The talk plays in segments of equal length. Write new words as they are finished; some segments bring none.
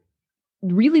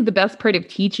really the best part of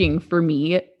teaching for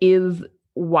me is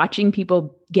watching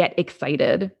people get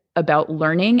excited about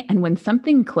learning. And when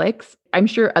something clicks, I'm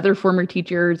sure other former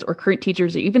teachers or current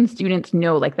teachers or even students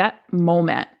know like that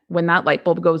moment when that light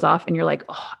bulb goes off and you're like,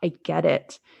 oh, I get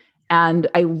it. And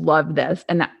I love this.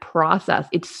 And that process,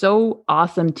 it's so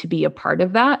awesome to be a part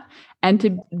of that and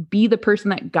to be the person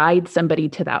that guides somebody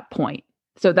to that point.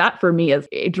 So that for me is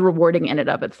it's rewarding in and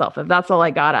of itself. If that's all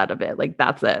I got out of it, like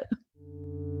that's it.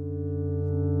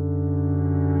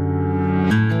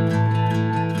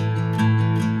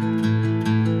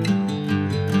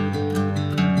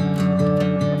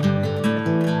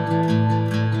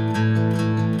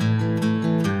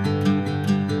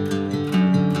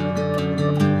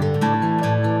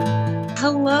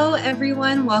 Hello,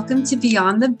 everyone. Welcome to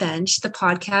Beyond the Bench, the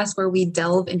podcast where we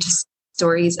delve into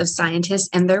stories of scientists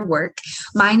and their work.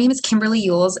 My name is Kimberly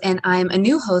Yules, and I'm a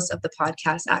new host of the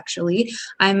podcast, actually.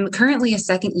 I'm currently a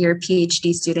second-year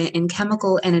PhD student in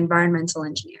chemical and environmental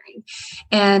engineering.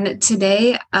 And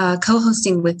today,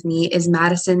 co-hosting with me is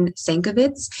Madison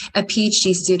Sankovitz, a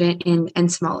PhD student in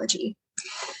entomology.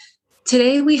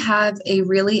 Today, we have a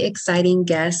really exciting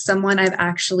guest, someone I've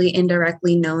actually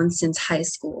indirectly known since high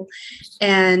school.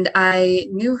 And I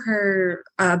knew her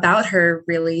about her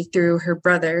really through her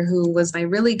brother, who was my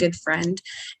really good friend.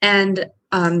 And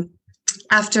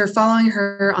after following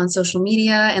her on social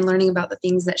media and learning about the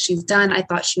things that she's done, I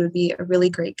thought she would be a really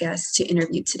great guest to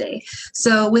interview today.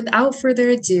 So without further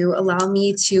ado, allow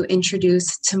me to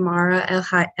introduce Tamara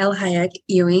El-Hayek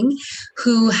Ewing,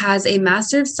 who has a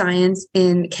Master of Science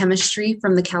in Chemistry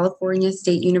from the California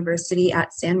State University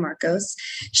at San Marcos.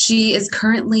 She is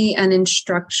currently an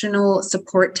instructional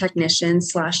support technician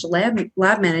 /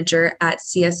 lab manager at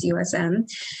CSUSM.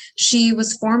 She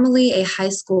was formerly a high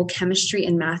school chemistry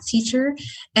and math teacher.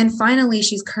 And finally,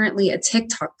 she's currently a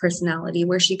TikTok personality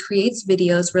where she creates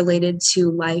videos related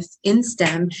to life in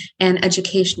STEM and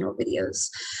educational videos.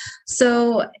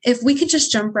 So if we could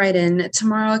just jump right in,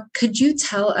 Tamara, could you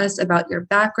tell us about your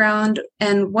background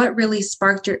and what really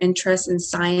sparked your interest in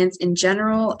science in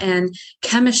general and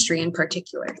chemistry in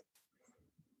particular?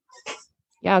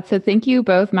 Yeah, so thank you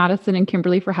both, Madison and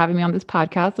Kimberly, for having me on this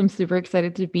podcast. I'm super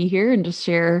excited to be here and just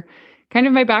share kind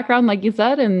of my background, like you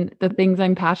said, and the things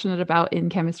I'm passionate about in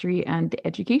chemistry and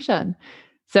education.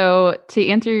 So to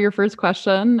answer your first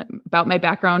question about my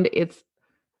background, it's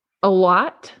a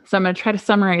lot. So I'm going to try to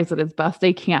summarize it as best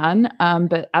I can.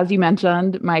 But as you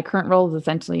mentioned, my current role is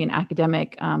essentially an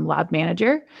academic lab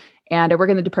manager. And I work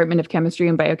in the Department of Chemistry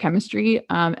and Biochemistry.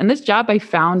 And this job I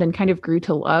found and kind of grew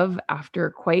to love after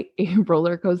quite a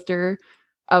roller coaster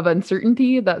of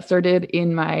uncertainty that started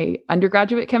in my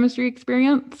undergraduate chemistry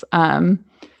experience.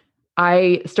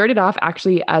 I started off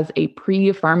actually as a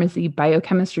pre-pharmacy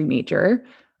biochemistry major.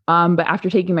 But after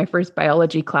taking my first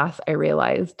biology class, I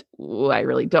realized, I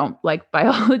really don't like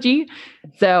biology.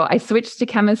 So I switched to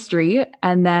chemistry.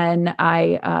 And then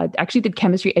I actually did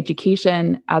chemistry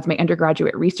education as my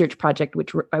undergraduate research project,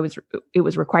 which it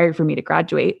was required for me to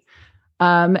graduate.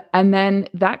 And then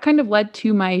that kind of led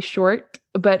to my short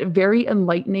but very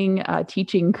enlightening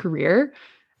teaching career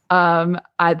that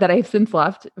I've since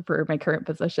left for my current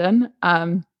position.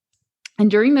 And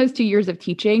during those 2 years of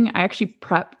teaching, I actually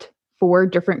prepped 4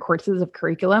 different courses of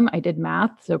curriculum. I did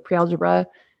math, so pre-algebra,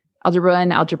 algebra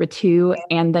and algebra 2,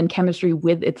 and then chemistry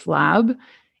with its lab.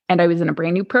 And I was in a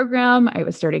brand new program. I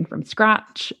was starting from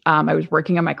scratch. I was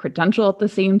working on my credential at the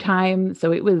same time.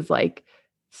 So it was like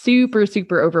super,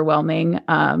 super overwhelming.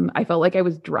 I felt like I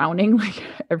was drowning like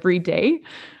every day.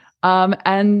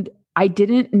 And I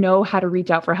didn't know how to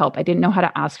reach out for help. I didn't know how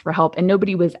to ask for help, and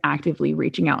nobody was actively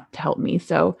reaching out to help me.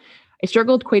 So I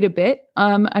struggled quite a bit,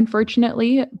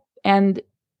 unfortunately. And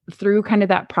through kind of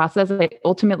that process, I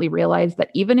ultimately realized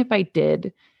that even if I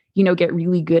did, get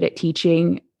really good at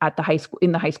teaching at the high school,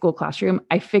 in the high school classroom,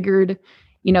 I figured,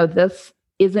 this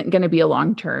isn't going to be a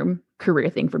long-term career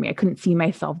thing for me. I couldn't see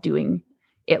myself doing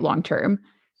it long-term.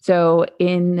 So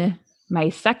in my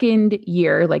second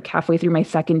year, like halfway through my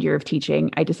second year of teaching,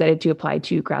 I decided to apply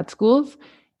to grad schools.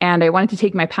 And I wanted to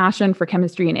take my passion for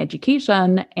chemistry and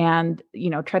education and,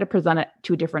 try to present it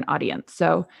to a different audience.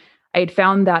 So I had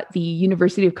found that the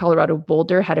University of Colorado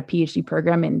Boulder had a PhD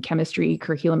program in chemistry,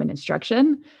 curriculum, and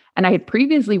instruction. And I had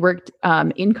previously worked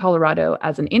in Colorado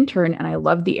as an intern, and I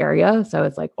loved the area. So I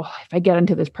was like, if I get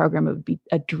into this program, it would be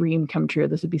a dream come true.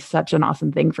 This would be such an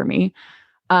awesome thing for me.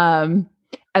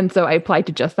 And so I applied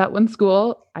to just that one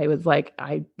school. I was like,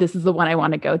 this is the one I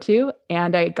want to go to.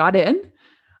 And I got in.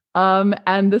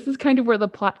 And this is kind of where the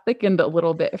plot thickened a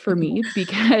little bit for me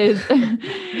because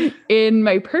in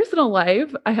my personal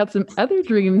life, I had some other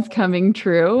dreams coming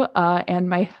true. And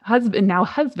my now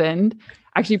husband,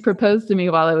 actually proposed to me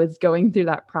while I was going through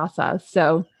that process.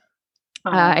 So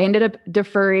I ended up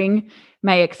deferring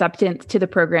my acceptance to the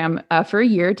program for a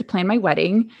year to plan my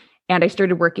wedding. And I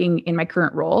started working in my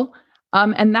current role.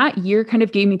 And that year kind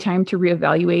of gave me time to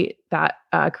reevaluate that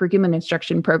curriculum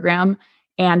instruction program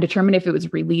and determine if it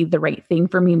was really the right thing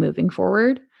for me moving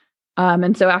forward.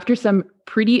 And so after some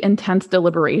pretty intense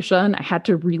deliberation, I had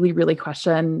to really, really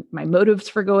question my motives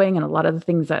for going and a lot of the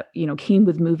things that, came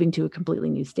with moving to a completely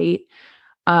new state.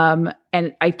 And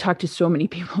I talked to so many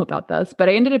people about this, but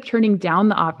I ended up turning down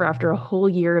the offer after a whole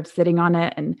year of sitting on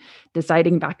it and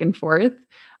deciding back and forth.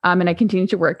 And I continued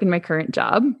to work in my current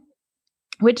job,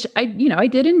 which I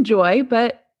did enjoy,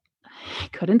 but I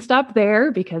couldn't stop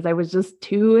there because I was just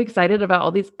too excited about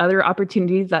all these other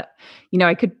opportunities that,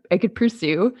 I could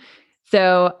pursue.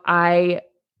 So I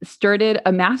started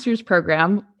a master's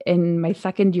program in my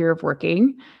second year of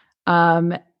working.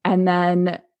 And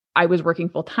then I was working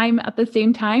full time at the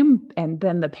same time. And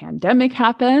then the pandemic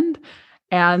happened.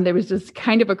 And there was just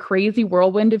kind of a crazy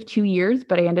whirlwind of 2 years,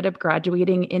 but I ended up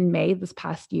graduating in May this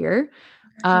past year.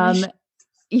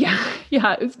 Yeah,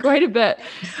 it was quite a bit.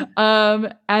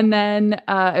 And then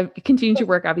I continued to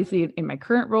work obviously in my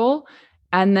current role.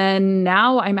 And then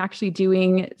now I'm actually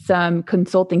doing some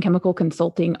chemical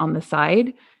consulting on the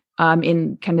side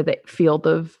in kind of the field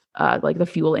of like the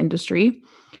fuel industry.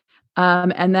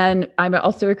 And then I'm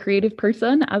also a creative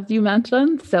person, as you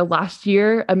mentioned. So last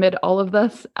year, amid all of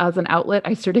this as an outlet,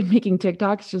 I started making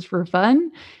TikToks just for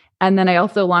fun. And then I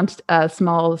also launched a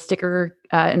small sticker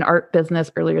and art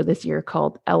business earlier this year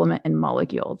called Element and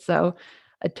Molecule. So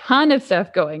a ton of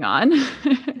stuff going on.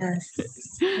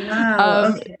 Yes.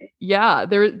 Wow. Okay. Yeah,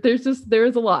 there's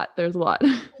a lot. There's a lot.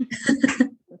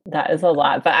 That is a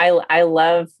lot, but I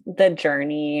love the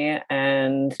journey.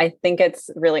 And I think it's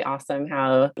really awesome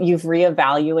how you've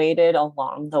reevaluated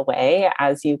along the way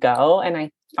as you go. And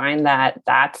I find that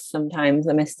that's sometimes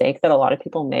a mistake that a lot of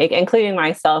people make, including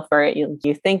myself, where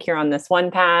you think you're on this one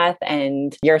path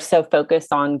and you're so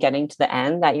focused on getting to the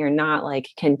end that you're not like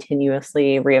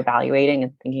continuously reevaluating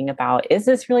and thinking about, is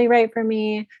this really right for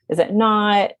me? Is it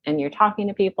not? And you're talking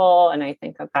to people. And I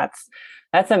think that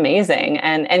that's amazing.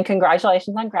 And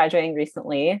congratulations on graduating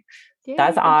recently. Yeah,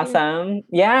 that's awesome.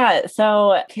 Yeah.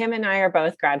 So Kim and I are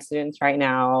both grad students right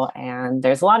now, and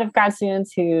there's a lot of grad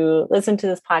students who listen to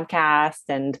this podcast,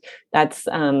 and that's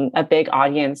a big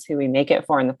audience who we make it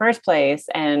for in the first place.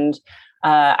 And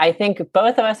I think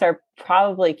both of us are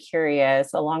probably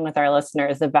curious, along with our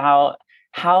listeners, about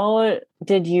how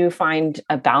did you find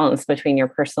a balance between your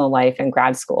personal life and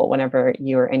grad school whenever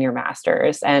you were in your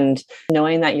master's? And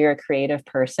knowing that you're a creative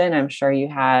person, I'm sure you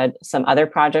had some other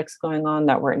projects going on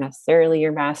that weren't necessarily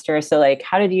your master's. So like,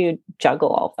 how did you juggle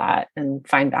all of that and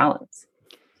find balance?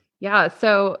 Yeah.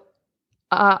 So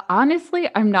honestly,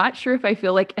 I'm not sure if I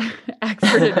feel like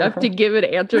expert enough to give an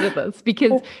answer to this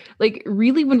because like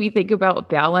really when we think about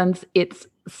balance, it's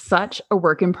such a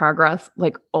work in progress,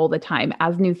 like all the time.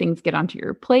 As new things get onto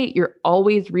your plate, you're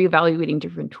always reevaluating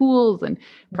different tools and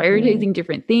prioritizing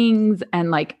different things. And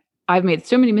like, I've made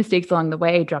so many mistakes along the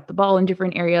way, dropped the ball in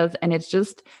different areas. And it's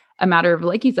just a matter of,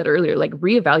 like you said earlier, like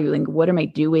reevaluating what am I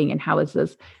doing and how is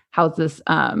this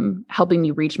helping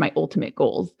me reach my ultimate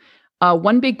goals?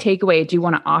 One big takeaway I do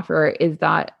want to offer is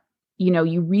that,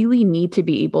 you really need to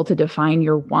be able to define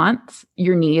your wants,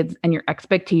 your needs, and your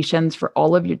expectations for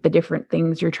all of the different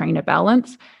things you're trying to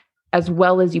balance as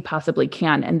well as you possibly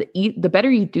can. And the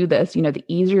better you do this, the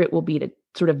easier it will be to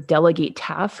sort of delegate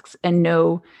tasks and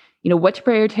know, what to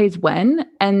prioritize when.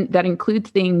 And that includes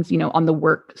things, on the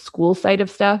work school side of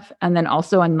stuff, and then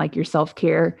also on like your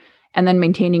self-care and then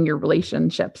maintaining your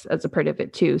relationships as a part of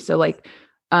it too. So like,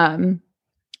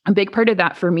 a big part of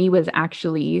that for me was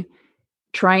actually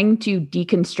trying to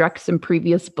deconstruct some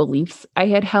previous beliefs I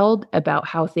had held about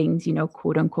how things,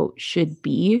 quote unquote, should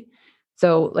be.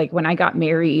 So like when I got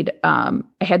married, I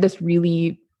had this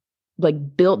really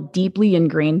like built deeply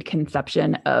ingrained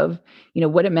conception of,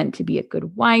 what it meant to be a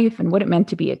good wife and what it meant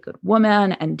to be a good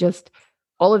woman and just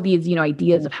all of these,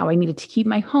 ideas of how I needed to keep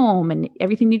my home and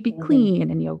everything needed to be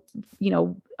clean and,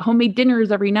 homemade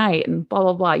dinners every night and blah,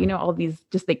 blah, blah, all these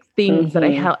just like things that I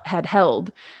had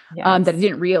held that I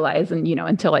didn't realize and,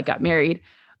 until I got married.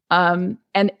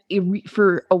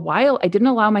 For a while, I didn't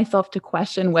allow myself to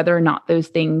question whether or not those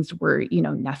things were,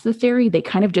 necessary. They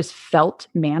kind of just felt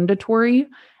mandatory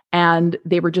and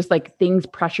they were just like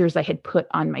pressures I had put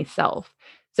on myself.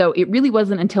 So it really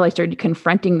wasn't until I started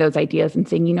confronting those ideas and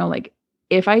saying,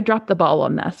 if I drop the ball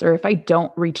on this, or if I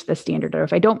don't reach the standard, or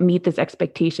if I don't meet this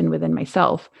expectation within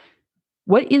myself,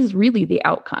 what is really the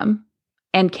outcome?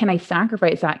 And can I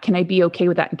sacrifice that? Can I be okay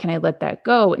with that? And can I let that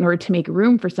go in order to make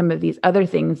room for some of these other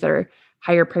things that are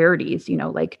higher priorities,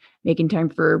 like making time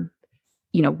for,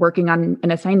 working on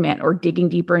an assignment or digging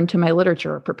deeper into my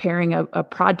literature or preparing a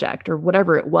project or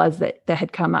whatever it was that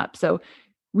had come up. So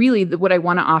really what I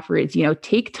want to offer is,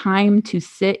 take time to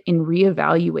sit and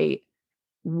reevaluate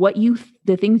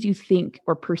the things you think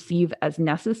or perceive as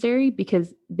necessary,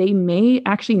 because they may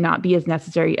actually not be as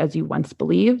necessary as you once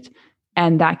believed.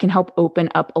 And that can help open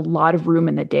up a lot of room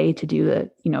in the day to do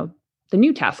the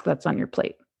new task that's on your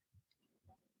plate.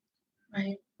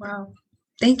 Right. Wow.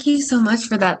 Thank you so much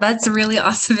for that. That's really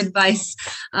awesome advice.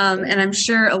 And I'm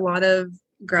sure a lot of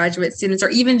graduate students, or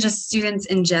even just students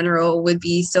in general, would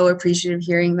be so appreciative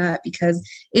hearing that, because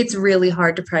it's really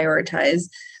hard to prioritize,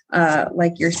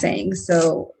 like you're saying.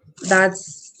 So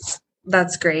that's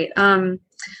great.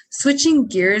 Switching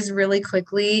gears really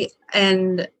quickly.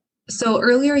 And so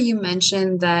earlier you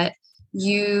mentioned that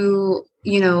you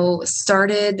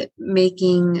started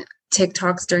making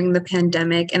TikToks during the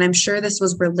pandemic, and I'm sure this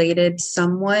was related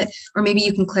somewhat, or maybe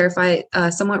you can clarify,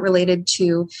 somewhat related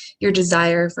to your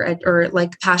desire for or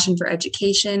like passion for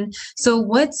education. So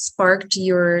what sparked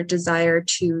your desire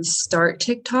to start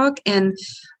TikTok? And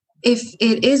if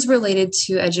it is related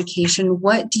to education,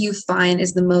 what do you find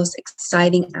is the most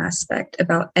exciting aspect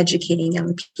about educating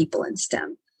young people in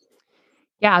STEM?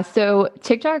 Yeah, so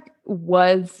TikTok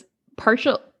was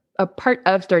a part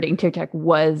of starting TikTok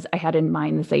was I had in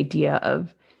mind this idea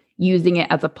of using it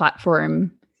as a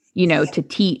platform, to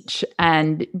teach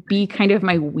and be kind of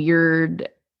my weird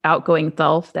outgoing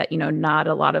self that, not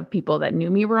a lot of people that knew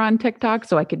me were on TikTok.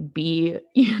 So I could be,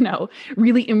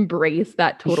 really embrace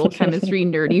that total chemistry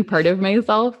nerdy part of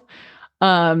myself.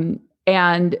 And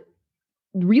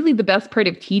really the best part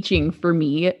of teaching for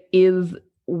me is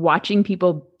watching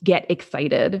people get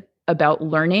excited about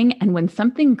learning. And when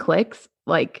something clicks,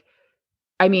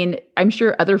 I'm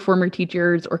sure other former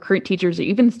teachers or current teachers or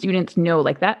even students know,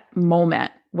 like, that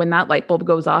moment when that light bulb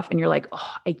goes off and you're like,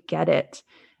 oh, I get it.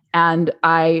 And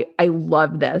I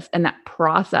love this. And that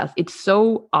process, it's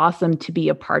so awesome to be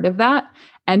a part of that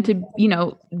and to,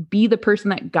 be the person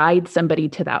that guides somebody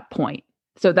to that point.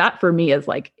 So that for me is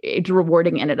like, it's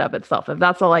rewarding in and of itself. If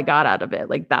that's all I got out of it,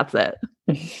 like, that's it.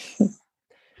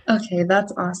 Okay,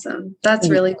 that's awesome. That's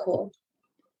really cool.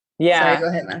 Yeah. Sorry, go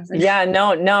ahead, Madison. Yeah,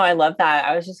 no, I love that.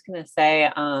 I was just going to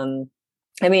say,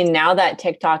 now that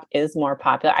TikTok is more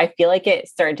popular, I feel like it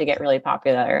started to get really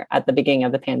popular at the beginning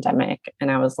of the pandemic.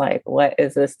 And I was like, what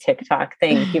is this TikTok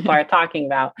thing people are talking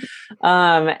about?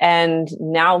 And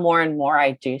now more and more,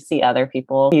 I do see other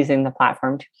people using the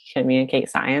platform to communicate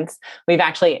science. We've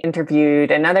actually interviewed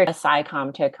another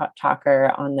SciComm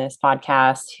TikToker on this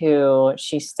podcast who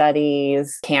she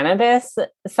studies cannabis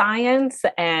science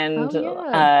and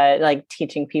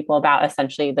teaching people about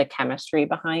essentially the chemistry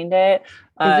behind it.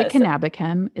 Is it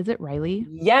Cannabichem? Is it Riley?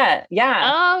 Yeah.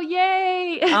 Oh,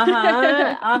 yay.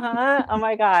 Oh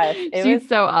my gosh. She's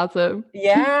so awesome.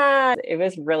 Yeah. It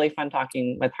was really fun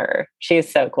talking with her.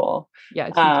 She's so cool. Yeah,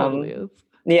 she totally is.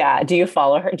 Yeah. Do you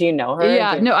follow her? Do you know her?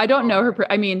 Yeah. No, I don't know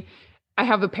her. I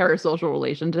have a parasocial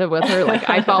relationship with her. Like,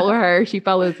 I follow her, she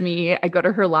follows me. I go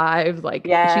to her lives. Like,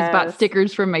 she's bought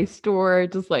stickers from my store.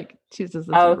 She's just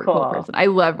a super cool person. I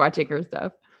love watching her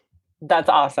stuff. That's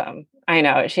awesome. I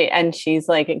know she's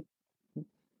like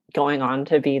going on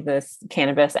to be this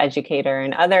cannabis educator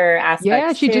and other aspects.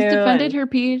 Yeah, she just defended her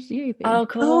PhD, I think. Oh,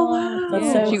 cool. Oh, wow.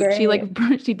 That's so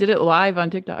great. She did it live on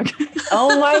TikTok.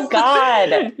 Oh my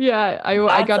God. Yeah,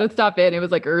 I got to stop in. It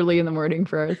was like early in the morning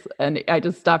for us. And I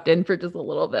just stopped in for just a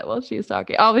little bit while she was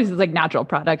talking. Obviously, it's like natural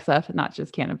product stuff, not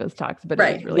just cannabis talks, but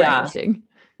it was really interesting.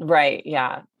 Right.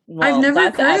 Yeah. Well, I've never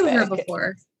heard of her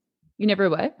before. You never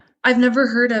what? I've never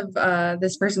heard of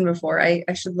this person before. I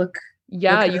should look.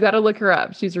 Yeah, you got to look her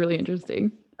up. She's really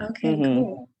interesting. Okay,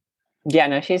 cool. Yeah,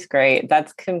 no, she's great.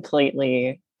 That's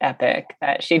completely epic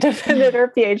that she defended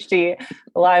her PhD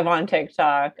live on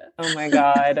TikTok. Oh my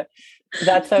God.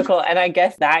 That's so cool. And I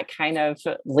guess that kind of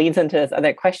leads into this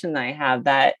other question that I have,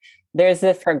 that there's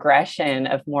this progression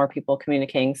of more people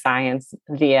communicating science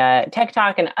via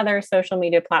TikTok and other social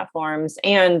media platforms.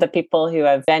 And the people who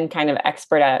have been kind of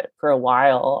expert at it for a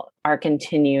while are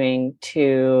continuing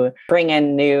to bring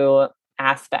in new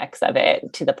aspects of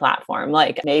it to the platform.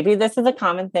 Like, maybe this is a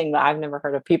common thing, but I've never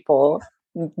heard of people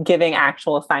giving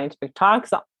actual scientific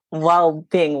talks while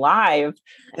being live.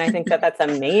 And I think that that's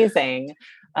amazing.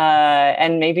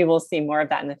 And maybe we'll see more of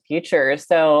that in the future.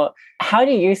 So how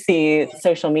do you see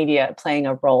social media playing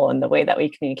a role in the way that we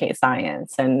communicate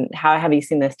science? And how have you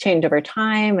seen this change over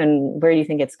time? And where do you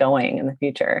think it's going in the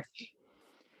future?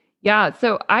 Yeah,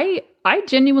 so I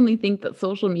genuinely think that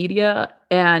social media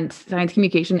and science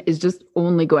communication is just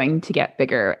only going to get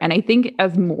bigger. And I think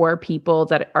as more people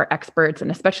that are experts,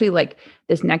 and especially like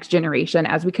this next generation,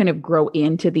 as we kind of grow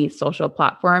into these social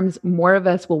platforms, more of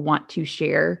us will want to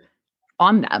share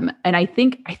on them. And I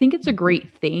think it's a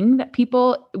great thing that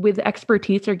people with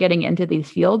expertise are getting into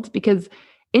these fields, because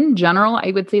in general,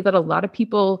 I would say that a lot of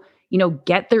people,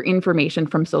 get their information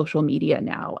from social media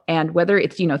now. And whether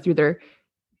it's, through their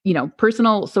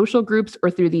personal social groups or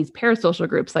through these parasocial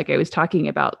groups, like I was talking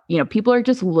about, people are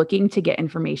just looking to get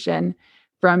information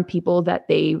from people that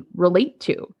they relate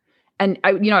to. And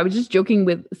I was just joking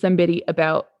with somebody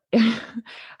about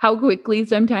how quickly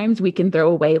sometimes we can throw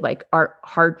away like our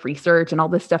hard research and all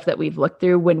this stuff that we've looked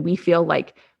through when we feel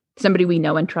like somebody we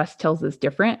know and trust tells us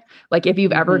different. Like if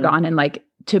you've ever gone and like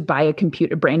to buy a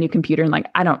brand new computer and like,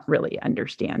 I don't really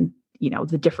understand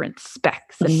the different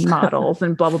specs and models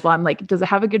and blah, blah, blah. I'm like, does it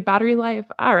have a good battery life?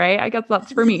 All right, I guess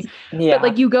that's for me. Yeah. But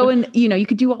like you go and, you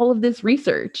could do all of this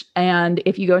research. And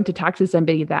if you go into talk to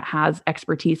somebody that has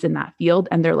expertise in that field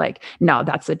and they're like, no,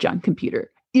 that's a junk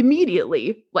computer.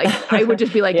 Immediately, like I would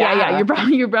just be like, yeah,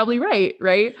 you're probably right.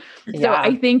 Right. Yeah. So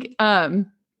I think,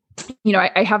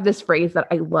 I have this phrase that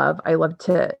I love.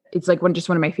 It's like one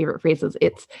of my favorite phrases.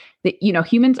 It's that,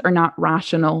 humans are not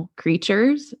rational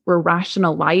creatures. We're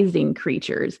rationalizing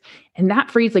creatures. And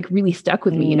that phrase like really stuck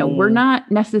with me. We're not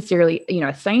necessarily,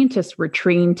 as scientists, we're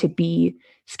trained to be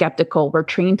skeptical. We're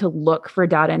trained to look for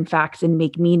data and facts and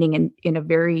make meaning in a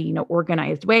very,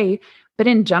 organized way. But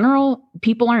in general,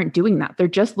 people aren't doing that. They're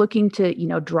just looking to,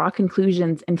 draw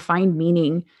conclusions and find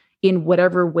meaning in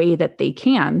whatever way that they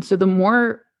can. So the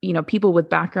more people with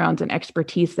backgrounds and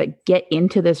expertise that get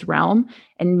into this realm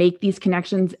and make these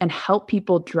connections and help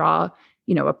people draw,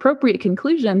 appropriate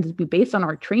conclusions based on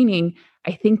our training,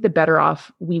 I think the better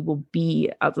off we will be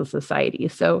as a society.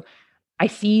 So I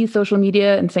see social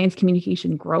media and science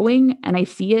communication growing, and I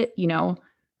see it,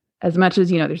 as much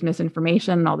as, there's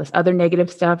misinformation and all this other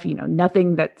negative stuff,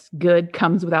 nothing that's good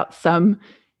comes without some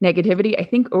negativity. I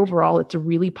think overall it's a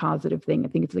really positive thing. I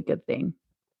think it's a good thing.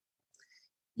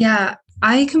 Yeah,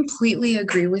 I completely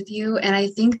agree with you. And I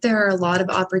think there are a lot of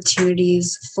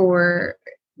opportunities for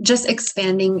just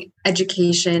expanding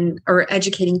education or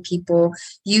educating people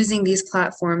using these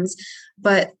platforms.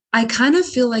 But I kind of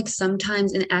feel like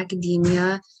sometimes in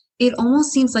academia, it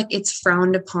almost seems like it's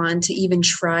frowned upon to even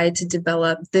try to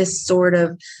develop this sort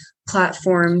of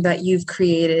platform that you've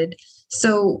created.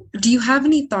 So do you have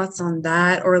any thoughts on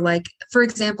that? Or like, for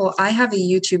example, I have a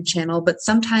YouTube channel, but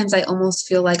sometimes I almost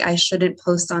feel like I shouldn't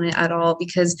post on it at all,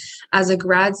 because as a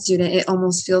grad student, it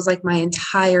almost feels like my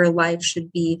entire life should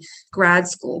be grad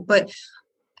school. But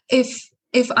if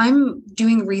I'm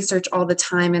doing research all the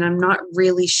time and I'm not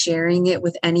really sharing it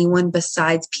with anyone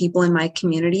besides people in my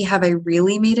community, have I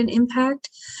really made an impact?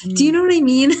 Do you know what I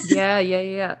mean?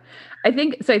 Yeah. I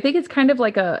think it's kind of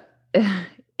like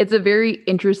it's a very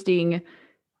interesting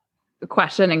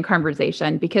question and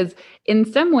conversation, because in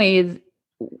some ways,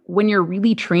 when you're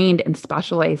really trained and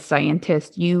specialized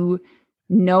scientist, you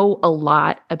know a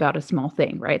lot about a small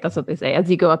thing, right? That's what they say. As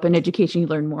you go up in education, you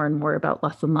learn more and more about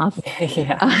less and less.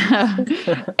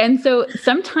 And so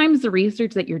sometimes the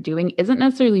research that you're doing isn't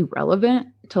necessarily relevant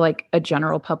to like a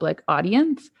general public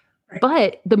audience.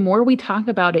 But the more we talk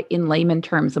about it in layman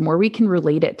terms, the more we can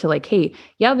relate it to like, hey,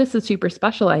 yeah, this is super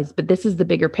specialized, but this is the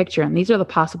bigger picture. And these are the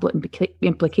possible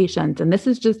implications. And this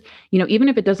is just, even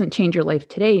if it doesn't change your life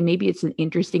today, maybe it's an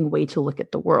interesting way to look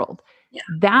at the world. Yeah.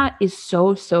 That is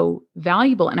so, so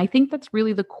valuable. And I think that's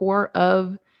really the core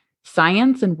of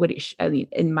science and what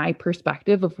in my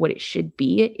perspective of what it should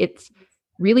be. It's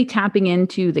really tapping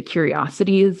into the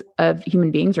curiosities of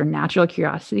human beings, or natural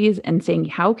curiosities, and saying,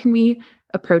 how can we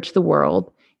approach the world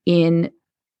in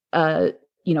a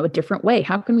different way?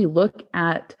 How can we look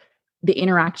at the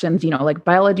interactions, like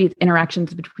biology's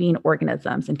interactions between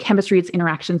organisms, and chemistry's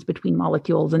interactions between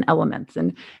molecules and elements,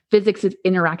 and physics'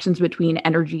 interactions between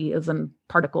energies and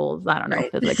particles. I don't know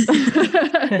physics,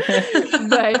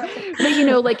 but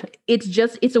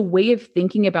it's a way of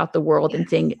thinking about the world and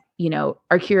saying,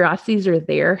 our curiosities are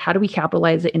there. How do we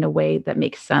capitalize it in a way that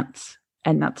makes sense?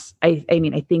 And that's, I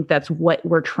think that's what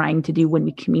we're trying to do when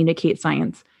we communicate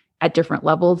science at different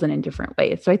levels and in different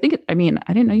ways. So I think, I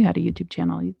didn't know you had a YouTube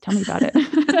channel. You tell me about it.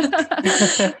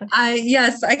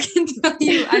 Yes, I can tell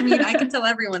you. I can tell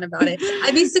everyone about it.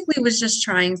 I basically was just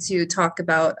trying to talk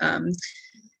about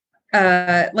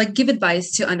like give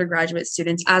advice to undergraduate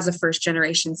students as a first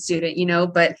generation student,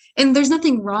 and there's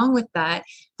nothing wrong with that.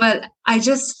 But I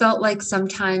just felt like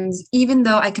sometimes, even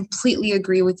though I completely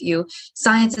agree with you,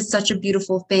 science is such a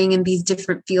beautiful thing and these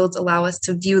different fields allow us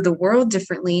to view the world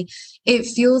differently. It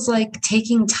feels like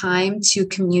taking time to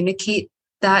communicate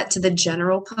that to the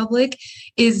general public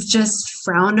is just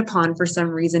frowned upon for some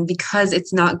reason because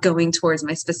it's not going towards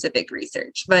my specific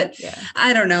research. But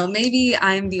I don't know, maybe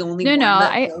I'm the only one.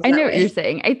 I know what you're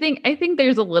saying. I think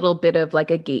there's a little bit of like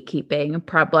a gatekeeping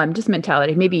problem, just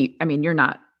mentality. Maybe, I mean, you're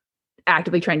not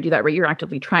actively trying to do that, right? You're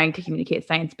actively trying to communicate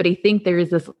science, but I think there is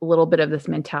this little bit of this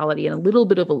mentality and a little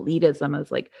bit of elitism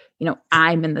as like,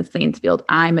 I'm in the science field,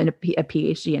 I'm in a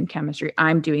PhD in chemistry,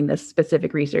 I'm doing this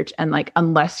specific research. And like,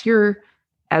 unless you're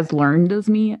as learned as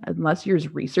me, unless you're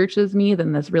as research as me,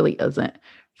 then this really isn't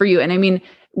for you. And I mean,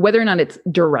 whether or not it's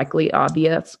directly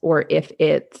obvious or if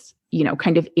it's,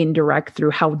 kind of indirect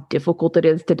through how difficult it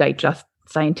is to digest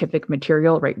scientific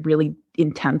material, right? Really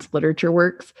intense literature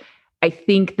works. I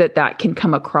think that can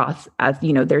come across as,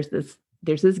 there's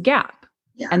this gap.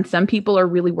 Yeah. And some people are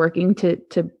really working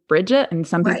to bridge it. And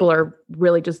some people are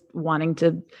really just wanting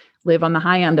to live on the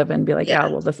high end of it and be like,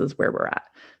 well, this is where we're at.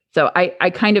 So I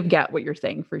kind of get what you're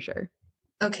saying for sure.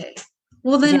 Okay.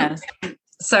 Well then,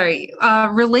 sorry,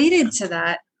 related to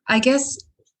that, I guess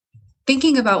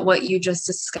thinking about what you just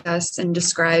discussed and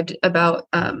described about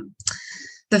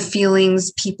the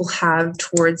feelings people have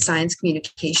towards science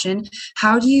communication,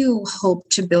 how do you hope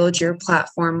to build your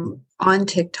platform on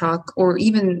TikTok or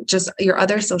even just your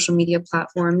other social media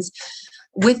platforms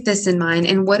with this in mind?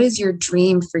 And what is your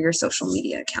dream for your social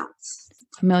media accounts?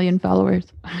 1 million followers.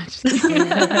 Yes, you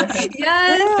can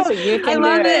I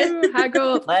love it.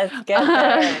 Haggle. Let's get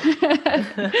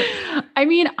there. I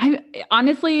mean, I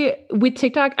honestly with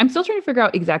TikTok, I'm still trying to figure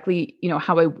out exactly,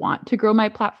 how I want to grow my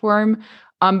platform.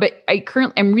 But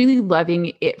I'm really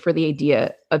loving it for the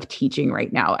idea of teaching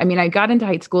right now. I mean, I got into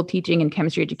high school teaching and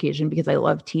chemistry education because I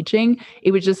love teaching.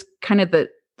 It was just kind of the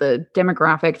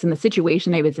demographics and the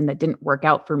situation I was in that didn't work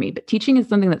out for me. But teaching is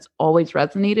something that's always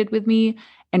resonated with me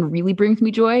and really brings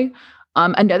me joy.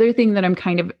 Another thing that I'm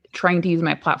kind of trying to use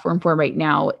my platform for right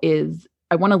now is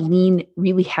I want to lean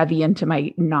really heavy into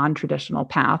my non-traditional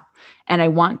path. And I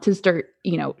want to start,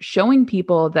 showing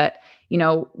people that,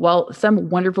 some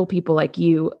wonderful people like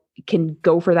you can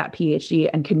go for that PhD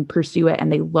and can pursue it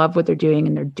and they love what they're doing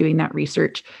and they're doing that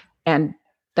research and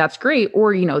that's great.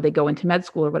 Or, they go into med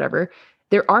school or whatever.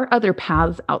 There are other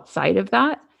paths outside of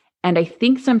that. And I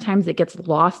think sometimes it gets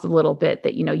lost a little bit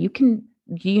that, you can,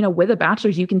 with a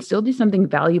bachelor's, you can still do something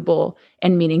valuable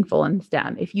and meaningful in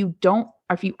STEM. If you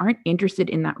aren't interested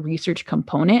in that research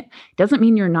component, it doesn't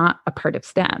mean you're not a part of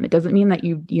STEM. It doesn't mean that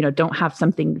you don't have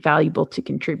something valuable to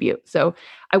contribute. So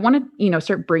I want to,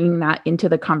 start bringing that into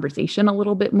the conversation a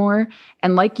little bit more.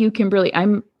 And like you, Kimberly,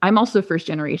 I'm also first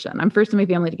generation. I'm first in my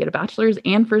family to get a bachelor's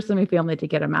and first in my family to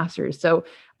get a master's. So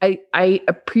I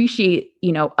appreciate,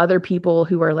 other people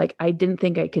who are like, I didn't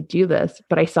think I could do this,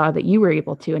 but I saw that you were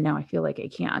able to, and now I feel like I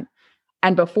can.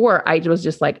 And before I was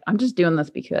just like, I'm just doing this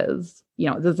because,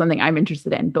 this is something I'm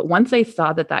interested in. But once I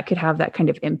saw that could have that kind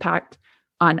of impact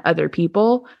on other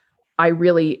people, I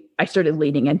started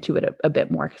leaning into it a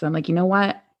bit more because I'm like, you know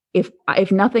what,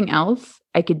 if nothing else,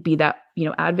 I could be that,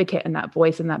 advocate and that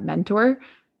voice and that mentor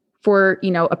for,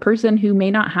 a person who may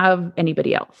not have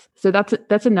anybody else. So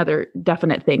that's another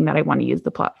definite thing that I want to use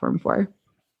the platform for.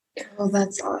 Oh,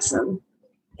 that's awesome.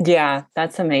 Yeah,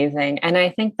 that's amazing. And I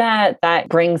think that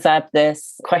brings up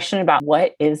this question about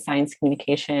what is science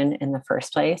communication in the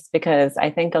first place? Because I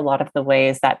think a lot of the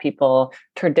ways that people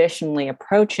traditionally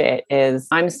approach it is,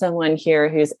 I'm someone here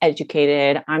who's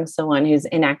educated, I'm someone who's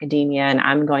in academia, and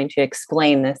I'm going to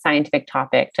explain this scientific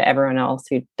topic to everyone else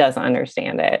who doesn't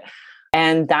understand it.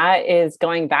 And that is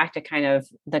going back to kind of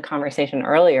the conversation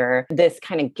earlier, this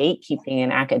kind of gatekeeping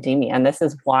in academia. And this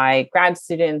is why grad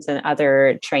students and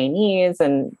other trainees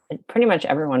and pretty much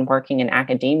everyone working in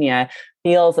academia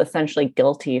feels essentially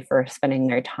guilty for spending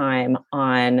their time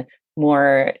on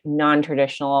more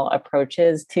non-traditional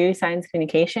approaches to science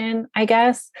communication, I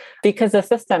guess, because the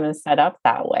system is set up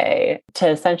that way to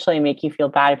essentially make you feel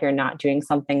bad if you're not doing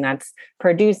something that's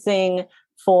producing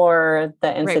for the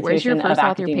institution. Right. Where's your first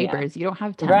author papers? You don't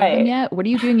have 10 of them yet? What are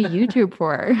you doing a YouTube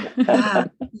for?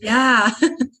 Yeah.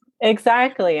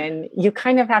 Exactly. And you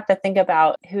kind of have to think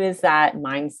about who is that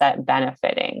mindset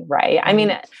benefiting, right? I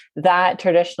mean, that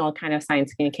traditional kind of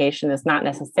science communication is not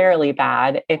necessarily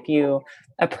bad if you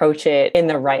approach it in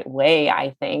the right way,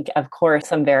 I think. Of course,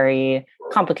 some very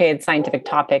complicated scientific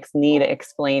topics need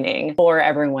explaining for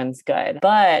everyone's good.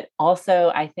 But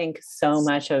also, I think so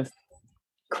much of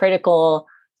critical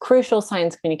crucial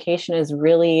science communication is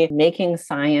really making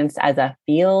science as a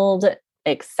field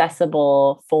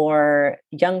accessible for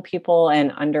young people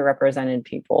and underrepresented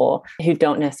people who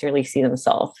don't necessarily see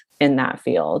themselves in that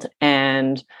field.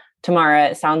 And Tamara,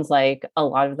 it sounds like a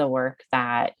lot of the work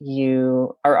that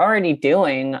you are already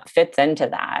doing fits into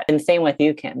that. And same with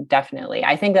you, Kim, definitely.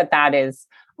 I think that that is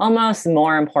almost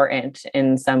more important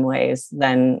in some ways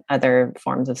than other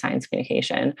forms of science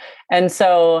communication. And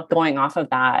so going off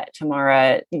of that,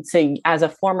 Tamara, so as a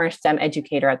former STEM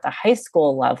educator at the high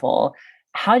school level,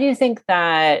 how do you think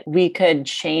that we could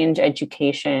change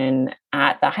education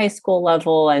at the high school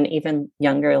level and even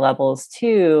younger levels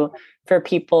too, for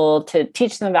people to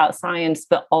teach them about science,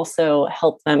 but also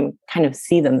help them kind of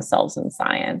see themselves in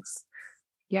science?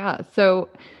 Yeah. So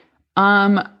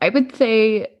I would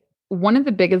say one of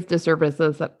the biggest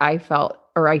disservices that I felt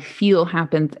or I feel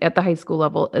happens at the high school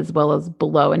level as well as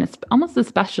below, and it's almost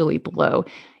especially below,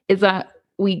 is that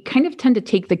we kind of tend to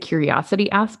take the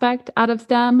curiosity aspect out of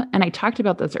STEM. And I talked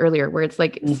about this earlier, where it's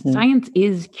like science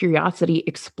is curiosity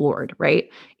explored, right?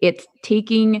 It's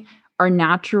taking our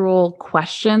natural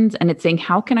questions and it's saying,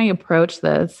 how can I approach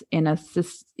this in a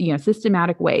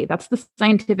systematic way? That's the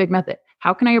scientific method.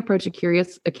 How can I approach a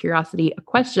curiosity, a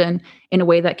question in a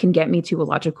way that can get me to a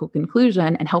logical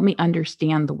conclusion and help me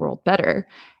understand the world better?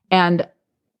 And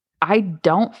I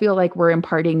don't feel like we're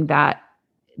imparting that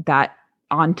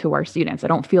onto our students. I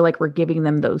don't feel like we're giving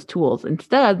them those tools.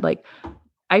 Instead, like,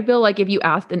 I feel like if you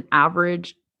asked an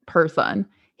average person,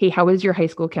 hey, how was your high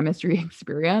school chemistry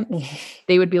experience?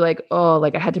 They would be like, oh,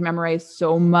 like I had to memorize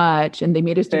so much. And they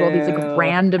made us do all these like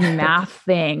random math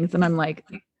things. And I'm like,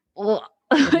 oh,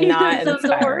 not sounds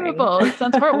horrible. It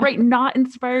sounds horrible, right? Not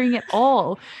inspiring at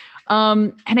all.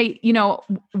 And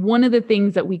one of the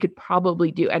things that we could probably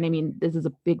do, and I mean, this is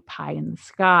a big pie in the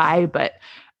sky, but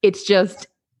it's just,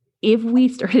 if we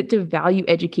started to value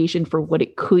education for what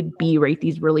it could be, right?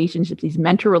 These relationships, these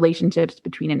mentor relationships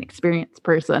between an experienced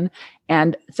person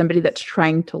and somebody that's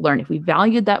trying to learn. If we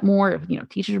valued that more, if,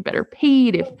 teachers are better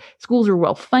paid, if schools are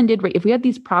well funded, right? If we had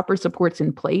these proper supports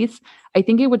in place, I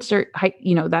think it would start,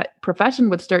 that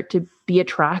profession would start to be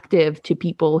attractive to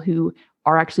people who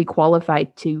are actually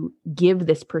qualified to give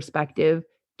this perspective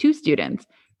to students.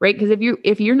 Right? Because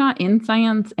if you're not in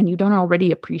science and you don't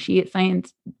already appreciate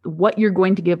science, what you're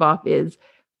going to give off is,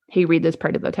 hey, read this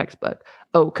part of the textbook.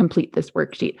 Oh, complete this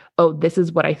worksheet. Oh, this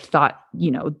is what I thought,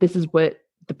 this is what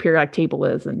the periodic table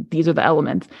is, and these are the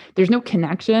elements. There's no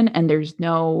connection and there's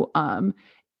no,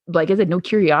 like I said, no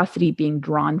curiosity being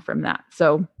drawn from that.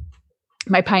 So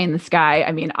my pie in the sky,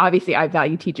 I mean, obviously I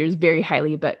value teachers very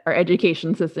highly, but our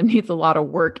education system needs a lot of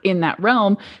work in that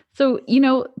realm. So,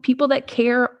 people that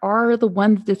care are the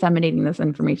ones disseminating this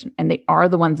information, and they are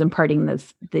the ones imparting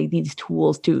these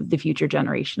tools to the future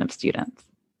generation of students.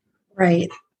 Right.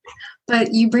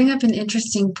 But you bring up an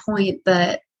interesting point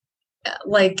that,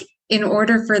 like, in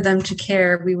order for them to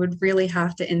care, we would really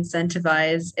have to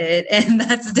incentivize it. And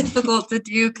that's difficult to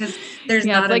do because there's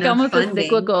not like enough almost funding.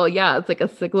 It's like a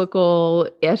cyclical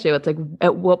issue. It's like,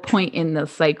 at what point in the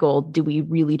cycle do we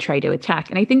really try to attack?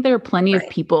 And I think there are plenty of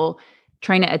people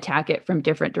trying to attack it from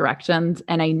different directions.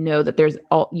 And I know that there's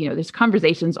there's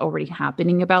conversations already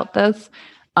happening about this.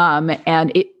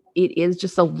 And it is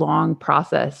just a long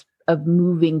process of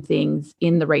moving things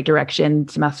in the right direction,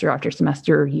 semester after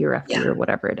semester, year after year,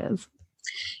 whatever it is.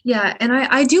 Yeah. And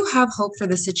I do have hope for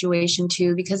the situation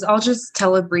too, because I'll just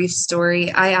tell a brief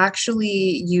story. I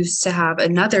actually used to have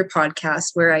another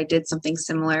podcast where I did something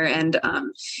similar and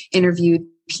interviewed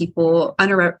people,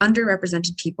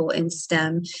 underrepresented people in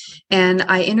STEM. And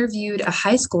I interviewed a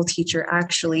high school teacher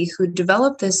actually who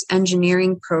developed this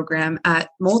engineering program at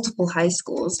multiple high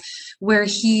schools where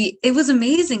it was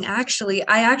amazing. Actually,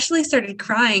 I actually started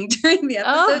crying during the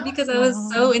episode because I was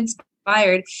so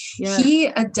inspired. Yeah. He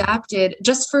adapted,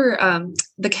 just for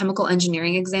the chemical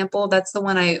engineering example, that's the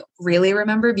one I really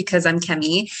remember because I'm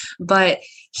chemi, but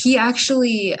he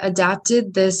actually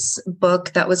adapted this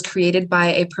book that was created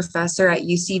by a professor at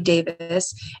UC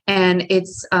Davis, and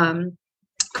it's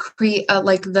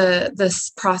like this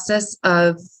process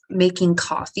of making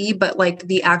coffee, but like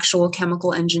the actual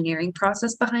chemical engineering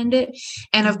process behind it.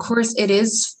 And of course, it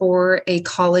is for a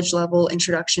college level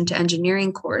introduction to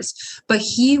engineering course. But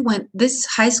this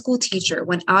high school teacher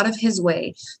went out of his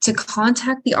way to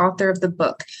contact the author of the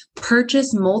book,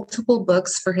 purchase multiple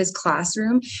books for his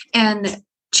classroom, and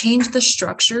change the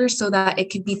structure so that it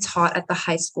could be taught at the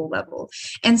high school level.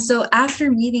 And so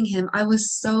after meeting him, I was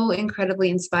so incredibly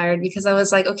inspired because I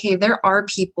was like, okay, there are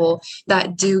people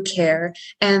that do care,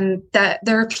 and that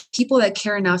there are people that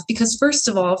care enough. Because first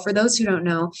of all, for those who don't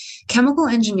know, chemical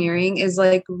engineering is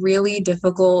like really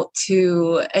difficult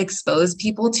to expose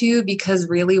people to, because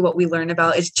really what we learn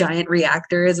about is giant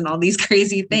reactors and all these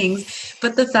crazy things.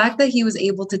 But the fact that he was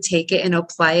able to take it and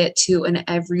apply it to an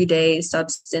everyday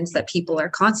substance that people are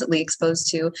constantly exposed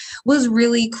to was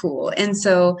really cool. And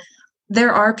so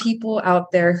there are people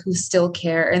out there who still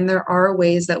care, and there are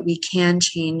ways that we can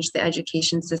change the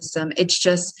education system. It's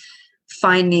just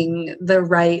finding the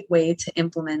right way to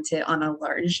implement it on a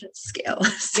large scale.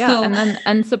 Yeah.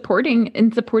 And supporting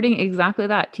exactly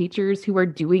that, teachers who are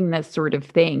doing this sort of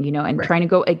thing, and Right. trying to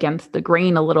go against the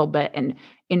grain a little bit and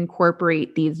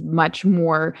incorporate these much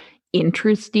more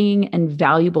interesting and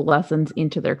valuable lessons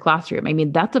into their classroom. I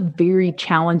mean, that's a very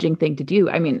challenging thing to do.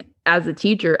 I mean, as a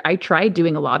teacher, I tried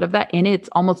doing a lot of that, and it's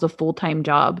almost a full-time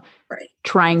job, Right.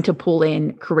 trying to pull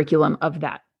in curriculum of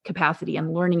that capacity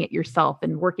and learning it yourself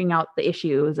and working out the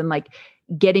issues and like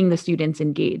getting the students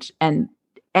engaged. And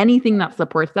anything that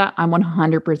supports that, I'm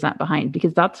 100% behind,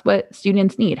 because that's what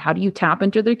students need. How do you tap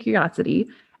into their curiosity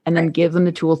and then give them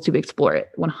the tools to explore it?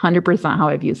 100% how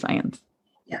I view science.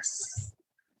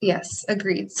 Yes,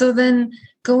 agreed. So then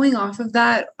going off of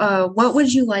that, what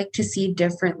would you like to see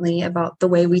differently about the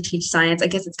way we teach science? I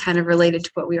guess it's kind of related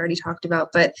to what we already talked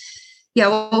about, but yeah,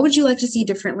 what would you like to see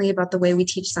differently about the way we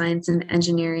teach science and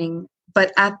engineering,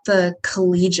 but at the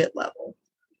collegiate level?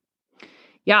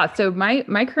 Yeah, so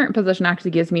my current position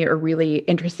actually gives me a really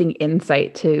interesting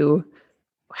insight to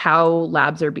how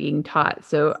labs are being taught.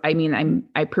 So I mean,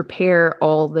 I prepare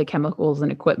all the chemicals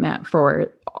and equipment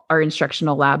for our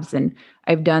instructional labs, and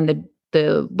I've done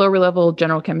the lower level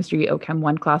general chemistry OChem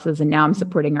 1 classes, and now I'm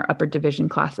supporting our upper division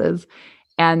classes.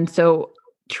 And so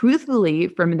truthfully,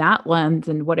 from that lens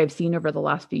and what I've seen over the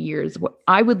last few years, what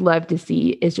I would love to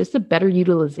see is just a better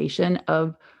utilization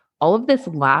of all of this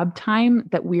lab time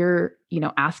that we're,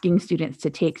 asking students to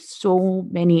take so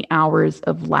many hours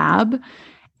of lab.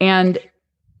 And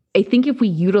I think if we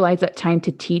utilize that time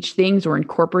to teach things or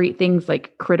incorporate things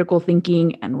like critical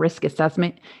thinking and risk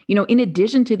assessment, in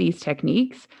addition to these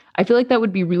techniques, I feel like that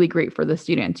would be really great for the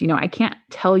students. I can't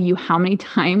tell you how many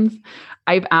times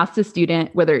I've asked a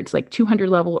student, whether it's like 200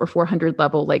 level or 400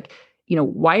 level, like,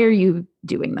 why are you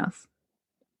doing this?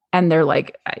 And they're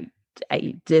like,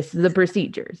 this is the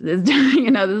procedures. This, this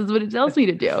is what it tells me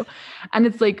to do. And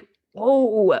it's like,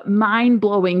 oh, mind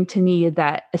blowing to me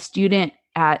that a student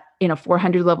in a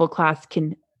 400 level class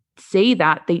can say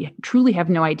that they truly have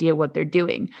no idea what they're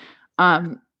doing.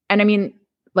 And I mean,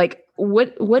 like,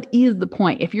 what is the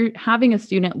point? If you're having a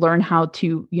student learn how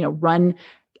to, run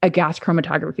a gas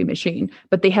chromatography machine,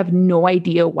 but they have no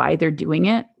idea why they're doing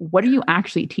it, what are you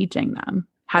actually teaching them?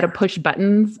 How to push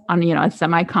buttons on, a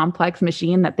semi-complex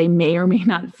machine that they may or may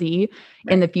not see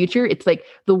in the future. It's like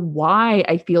the why,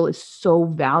 I feel, is so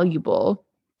valuable.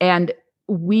 And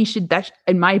we should,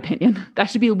 in my opinion, that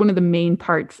should be one of the main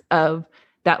parts of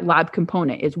that lab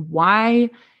component, is why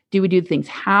do we do things?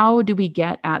 How do we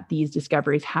get at these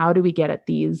discoveries? How do we get at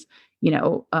these,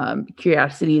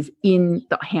 curiosities in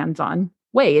the hands-on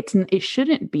way? It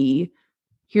shouldn't be,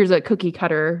 here's a cookie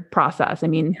cutter process. I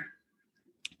mean,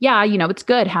 yeah, it's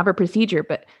good, have a procedure,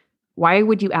 but why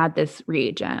would you add this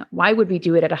reagent? Why would we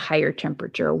do it at a higher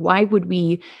temperature? Why would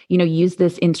we, use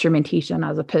this instrumentation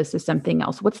as opposed to something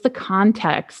else? What's the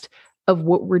context of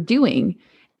what we're doing?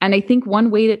 And I think one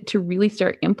way to really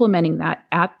start implementing that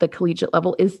at the collegiate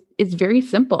level is very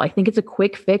simple. I think it's a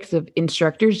quick fix of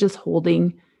instructors just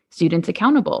holding students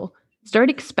accountable.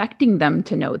 Start expecting them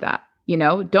to know that,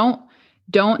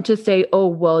 Don't just say, oh,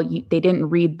 well, they didn't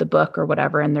read the book or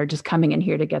whatever, and they're just coming in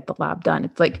here to get the lab done.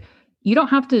 It's like, you don't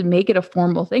have to make it a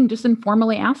formal thing. Just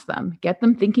informally ask them, get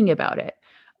them thinking about it.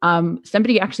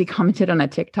 Somebody actually commented on a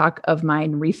TikTok of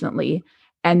mine recently,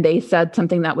 and they said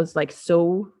something that was like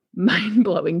so mind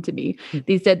blowing to me.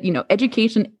 They said,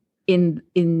 education in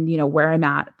where I'm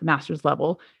at the master's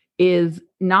level is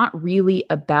not really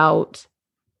about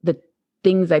the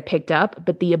things I picked up,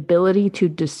 but the ability to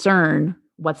discern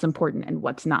what's important and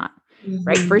what's not,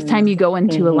 right? First time you go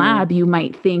into a lab, you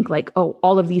might think like, oh,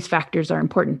 all of these factors are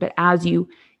important. But as you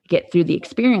get through the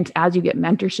experience, as you get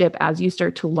mentorship, as you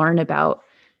start to learn about,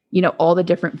 all the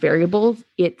different variables,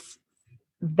 it's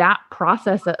that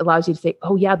process that allows you to say,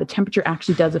 oh yeah, the temperature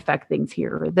actually does affect things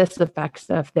here, or this affects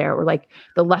stuff there, or like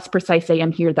the less precise I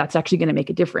am here, that's actually going to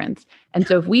make a difference. And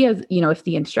so if we as, if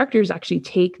the instructors actually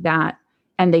take that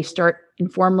and they start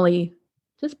informally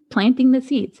just planting the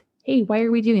seeds, hey, why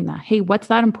are we doing that? Hey, what's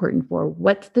that important for?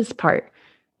 What's this part?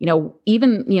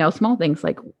 Even, small things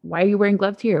like, why are you wearing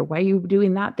gloves here? Why are you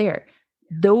doing that there?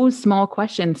 Those small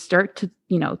questions start to,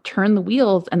 turn the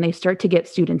wheels, and they start to get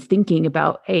students thinking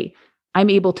about, hey, I'm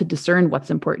able to discern what's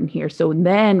important here. So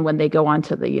then when they go on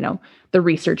to the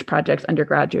research projects,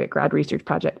 undergraduate, grad research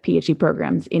project, PhD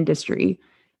programs, industry,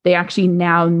 they actually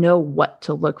now know what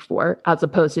to look for, as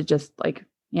opposed to just like,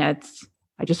 I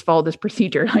just follow this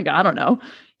procedure. Like, I don't know,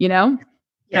 Yeah,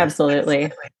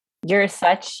 Absolutely. You're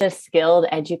such a skilled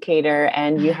educator,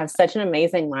 and you have such an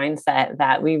amazing mindset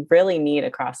that we really need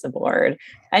across the board.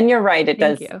 And you're right.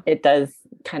 It does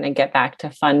kind of get back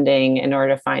to funding in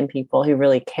order to find people who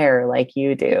really care like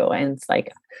you do. And it's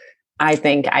like, I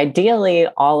think ideally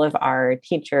all of our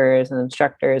teachers and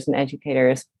instructors and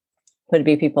educators would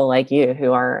be people like you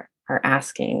who are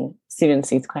asking students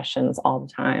these questions all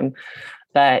the time.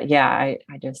 But yeah,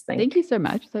 I just think. Thank you so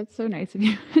much. That's so nice of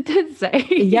you to say.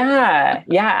 Yeah,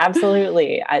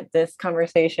 absolutely. This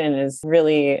conversation is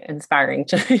really inspiring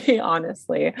to me,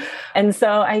 honestly. And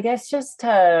so I guess just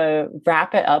to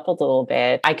wrap it up a little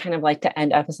bit, I kind of like to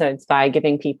end episodes by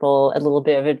giving people a little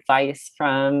bit of advice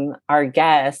from our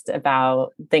guest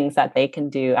about things that they can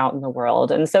do out in the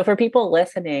world. And so for people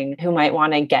listening who might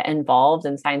want to get involved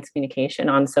in science communication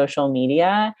on social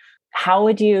media, how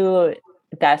would you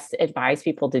best advise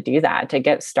people to do that, to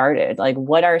get started? Like,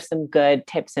 what are some good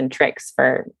tips and tricks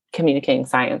for communicating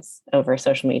science over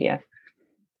social media?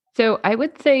 So I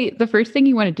would say the first thing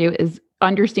you want to do is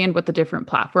understand what the different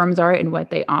platforms are and what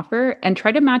they offer, and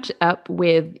try to match up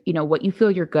with, what you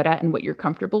feel you're good at and what you're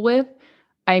comfortable with.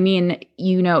 I mean,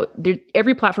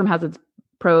 every platform has its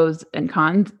pros and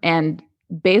cons, and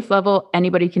base level,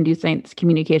 anybody can do science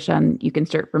communication. You can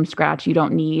start from scratch. You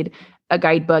don't need a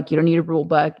guidebook. You don't need a rule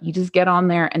book. You just get on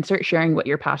there and start sharing what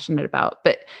you're passionate about.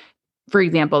 But for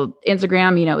example,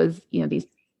 Instagram, is, these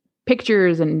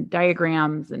pictures and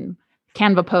diagrams and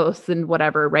Canva posts and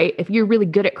whatever, right? If you're really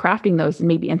good at crafting those,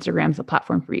 maybe Instagram's a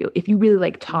platform for you. If you really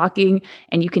like talking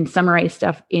and you can summarize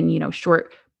stuff in,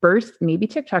 short bursts, maybe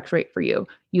TikTok's right for you.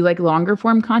 You like longer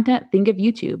form content, think of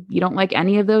YouTube. You don't like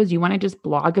any of those, you want to just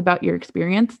blog about your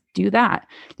experience, do that.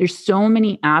 There's so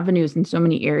many avenues and so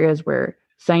many areas where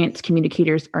science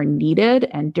communicators are needed,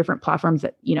 and different platforms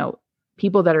that,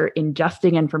 people that are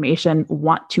ingesting information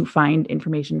want to find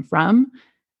information from.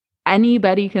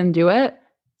 Anybody can do it.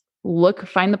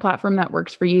 Find the platform that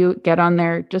works for you, get on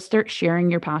there, just start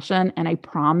sharing your passion. And I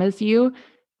promise you,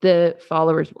 the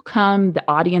followers will come, the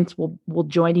audience will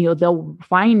join you. They'll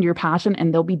find your passion,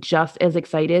 and they'll be just as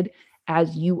excited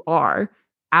as you are.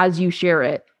 As you share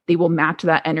it, they will match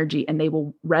that energy, and they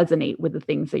will resonate with the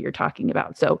things that you're talking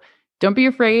about. So don't be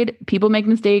afraid. People make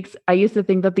mistakes. I used to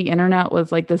think that the internet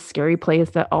was like this scary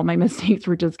place that all my mistakes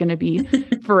were just going to be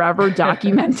forever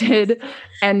documented.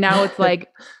 And now it's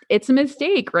like, it's a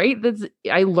mistake, right?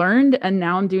 I learned, and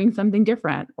now I'm doing something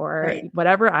different, or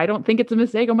whatever. I don't think it's a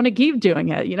mistake. I'm going to keep doing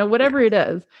it. Whatever it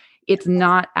is, it's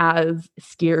not as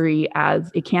scary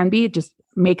as it can be. Just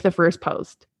make the first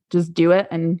post, just do it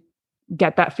and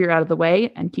get that fear out of the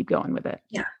way and keep going with it.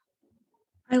 Yeah.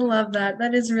 I love that.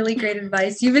 That is really great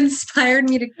advice. You've inspired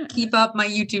me to keep up my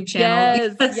YouTube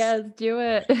channel. Yes, do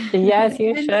it. Yes,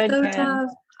 you should. So tough.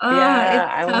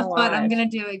 It's tough, but I'm going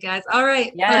to do it, guys. All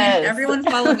right. Yes. Everyone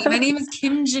follow me. My name is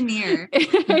Kim Janier.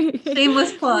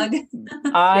 Shameless plug.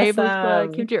 Awesome. Shameless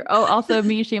plug, Kim Janier. Oh, also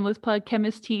me, shameless plug,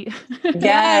 Chemist Tea.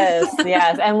 Yes.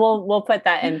 And we'll put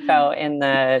that info in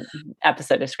the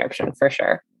episode description for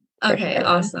sure. Okay,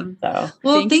 awesome. So,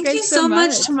 thank you so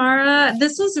much, Tamara.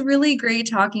 This was really great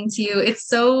talking to you. It's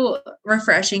so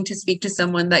refreshing to speak to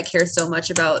someone that cares so much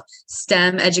about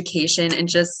STEM education and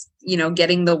just,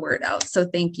 getting the word out. So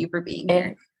thank you for being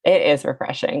here. It is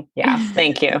refreshing. Yeah.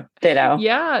 Thank you. Ditto.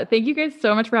 Yeah. Thank you guys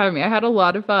so much for having me. I had a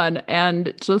lot of fun.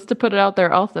 And just to put it out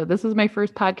there also, this was my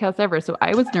first podcast ever. So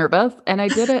I was nervous and I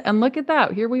did it. And look at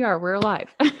that. Here we are. We're alive.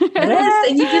 Yes.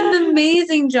 And you did an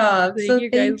amazing job. Thank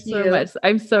you guys so much.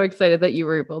 I'm so excited that you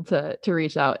were able to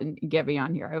reach out and get me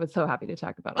on here. I was so happy to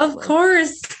talk about it. Of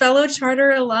course. Fellow charter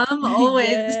alum,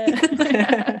 always.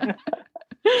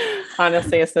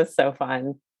 Honestly, it's just so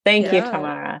fun. Thank you,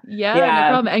 Tamara. Yeah, no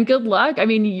problem. And good luck. I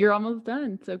mean, you're almost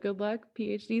done. So good luck,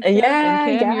 PhD. Yeah,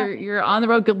 and Kim, you're on the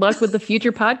road. Good luck with the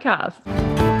future podcast.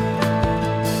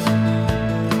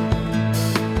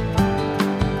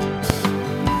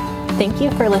 Thank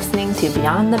you for listening to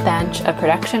Beyond the Bench, a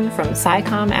production from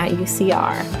SciComm at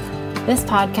UCR. This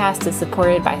podcast is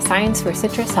supported by Science for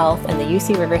Citrus Health and the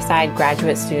UC Riverside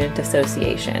Graduate Student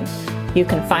Association. You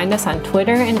can find us on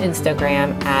Twitter and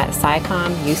Instagram at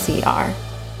SciComm UCR.